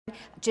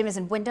Jim is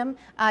in Windham.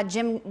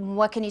 Jim,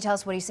 what can you tell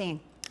us? What are you seeing?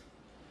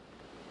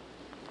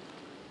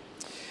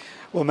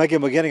 Well,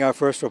 Megan, we're getting our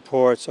first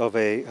reports of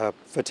a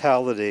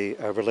fatality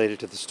related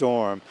to the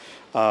storm.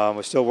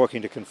 We're still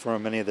working to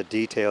confirm many of the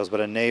details, but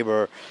a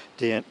neighbor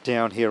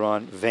down here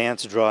on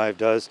Vance Drive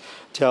does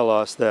tell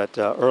us that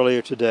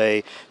earlier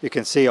today you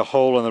can see a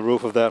hole in the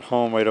roof of that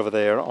home right over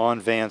there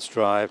on Vance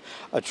Drive.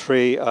 A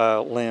tree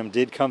limb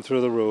did come through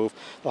the roof.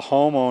 The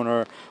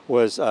homeowner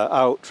was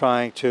out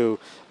trying to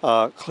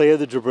clear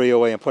the debris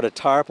away and put a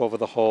tarp over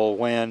the hole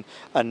when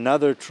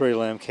another tree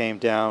limb came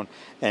down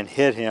and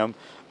hit him.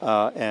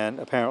 And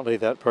apparently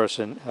that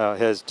person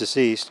has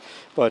deceased.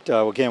 But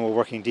again, we're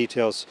working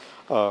details.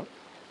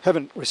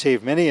 Haven't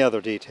received many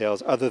other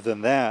details other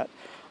than that.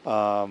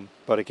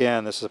 But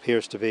again, this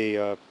appears to be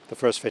the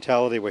first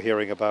fatality we're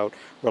hearing about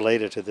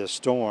related to this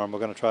storm. We're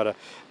going to try to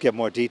get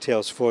more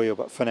details for you.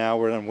 But for now,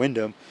 we're in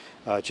Windham.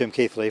 Jim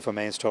Keithley for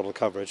Maine's Total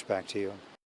Coverage. Back to you.